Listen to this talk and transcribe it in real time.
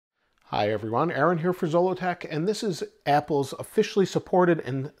Hi everyone, Aaron here for Zollotech, and this is Apple's officially supported,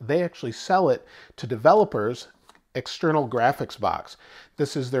 and they actually sell it to developers, external graphics box.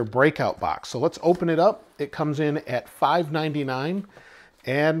 This is their Breakout Box. So let's open it up. It comes in at $5.99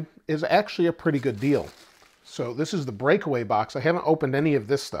 and is actually a pretty good deal. So this is the breakaway box. I haven't opened any of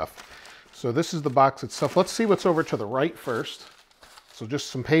this stuff. So this is the box itself. Let's see what's over to the right first. So just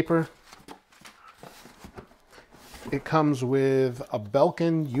some paper. It comes with a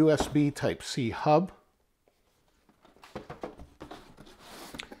Belkin USB Type-C hub.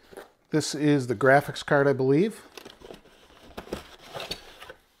 This is the graphics card, I believe.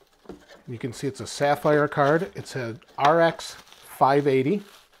 You can see it's a sapphire card. It's a RX 580.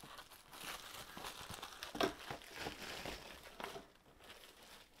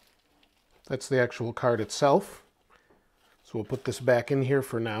 That's the actual card itself. So we'll put this back in here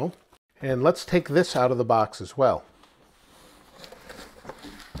for now. And let's take this out of the box as well.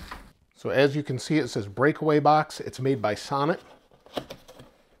 So as you can see, it says Breakaway Box. It's made by Sonnet.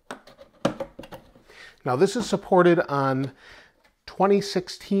 Now this is supported on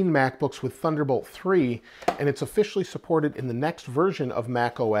 2016 MacBooks with Thunderbolt 3, and it's officially supported in the next version of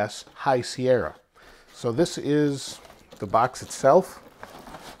macOS, High Sierra. So this is the box itself.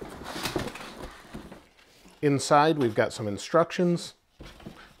 Inside we've got some instructions.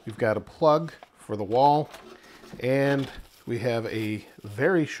 We've got a plug for the wall, and we have a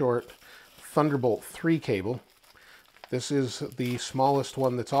very short Thunderbolt 3 cable. This is the smallest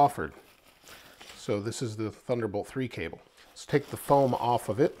one that's offered. So this is the Thunderbolt 3 cable. Let's take the foam off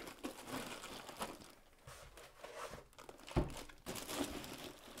of it.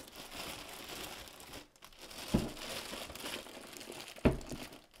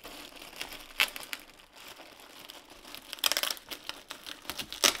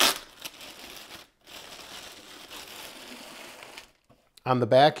 On the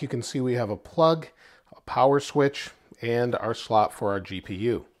back, you can see we have a plug, a power switch, and our slot for our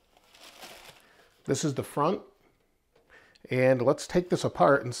GPU. This is the front, and let's take this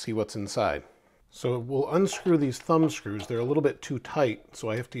apart and see what's inside. So we'll unscrew these thumb screws. They're a little bit too tight, so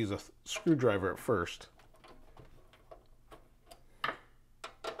I have to use a screwdriver at first.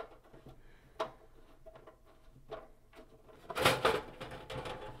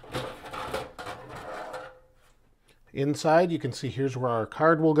 Inside, you can see here's where our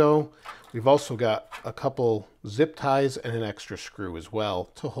card will go. We've also got a couple zip ties and an extra screw as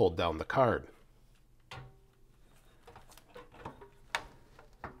well to hold down the card.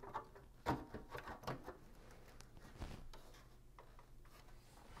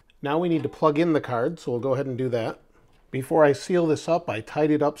 Now we need to plug in the card, so we'll go ahead and do that. Before I seal this up, I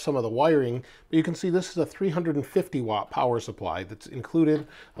tidied up some of the wiring, but you can see this is a 350 watt power supply that's included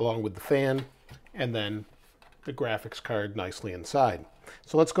along with the fan, and then the graphics card nicely inside.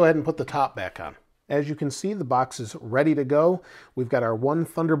 So let's go ahead and put the top back on. As you can see, the box is ready to go. We've got our one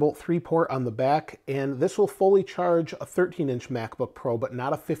Thunderbolt 3 port on the back, and this will fully charge a 13-inch MacBook Pro, but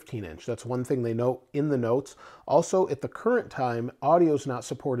not a 15-inch. That's one thing they note in the notes. Also, at the current time, audio is not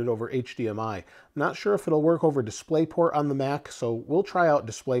supported over HDMI. I'm not sure if it'll work over DisplayPort on the Mac, so we'll try out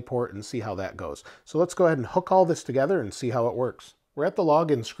DisplayPort and see how that goes. So let's go ahead and hook all this together and see how it works. We're at the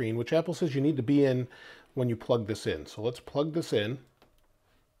login screen, which Apple says you need to be in when you plug this in. So let's plug this in.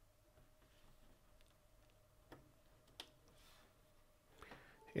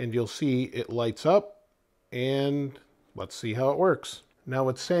 And you'll see it lights up, and let's see how it works. Now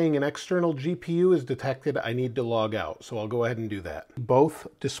it's saying an external GPU is detected. I need to log out, so I'll go ahead and do that. Both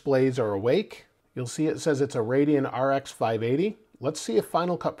displays are awake. You'll see it says it's a Radeon RX 580. Let's see if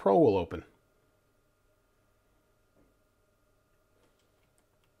Final Cut Pro will open.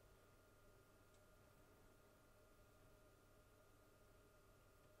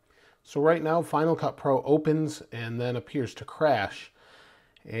 So right now, Final Cut Pro opens and then appears to crash.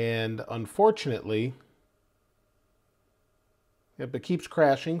 And unfortunately, it keeps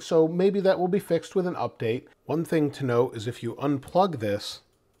crashing, so maybe that will be fixed with an update. One thing to note is if you unplug this,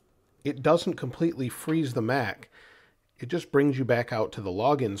 it doesn't completely freeze the Mac. It just brings you back out to the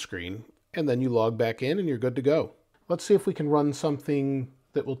login screen, and then you log back in and you're good to go. Let's see if we can run something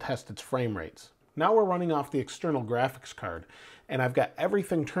that will test its frame rates. Now we're running off the external graphics card, and I've got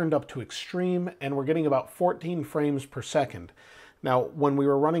everything turned up to extreme, and we're getting about 14 frames per second. Now, when we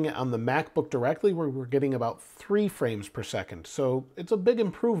were running it on the MacBook directly, we were getting about 3 frames per second. So it's a big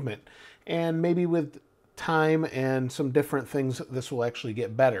improvement, and maybe with time and some different things, this will actually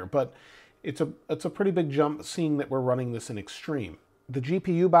get better. But it's a pretty big jump seeing that we're running this in extreme. The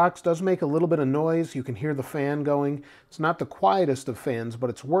GPU box does make a little bit of noise. You can hear the fan going. It's not the quietest of fans,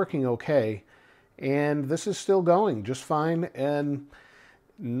 but it's working okay. And this is still going just fine. And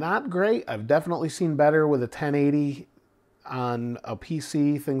Not great. I've definitely seen better with a 1080 on a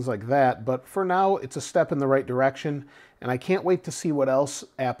PC, things like that. But for now, it's a step in the right direction, and I can't wait to see what else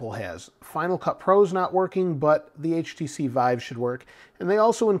Apple has. Final Cut Pro's not working, but the HTC Vive should work. And they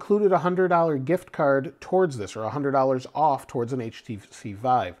also included a $100 gift card towards this, or $100 off towards an HTC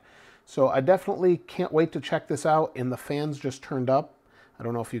Vive. So I definitely can't wait to check this out, and the fans just turned up. I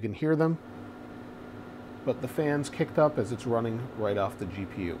don't know if you can hear them, but the fans kicked up as it's running right off the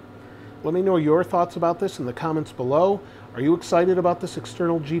GPU. Let me know your thoughts about this in the comments below. Are you excited about this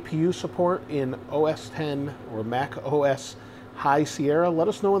external GPU support in OS X or Mac OS High Sierra? Let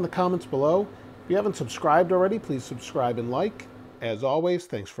us know in the comments below. If you haven't subscribed already, please subscribe and like. As always,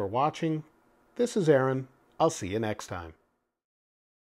 thanks for watching. This is Aaron. I'll see you next time.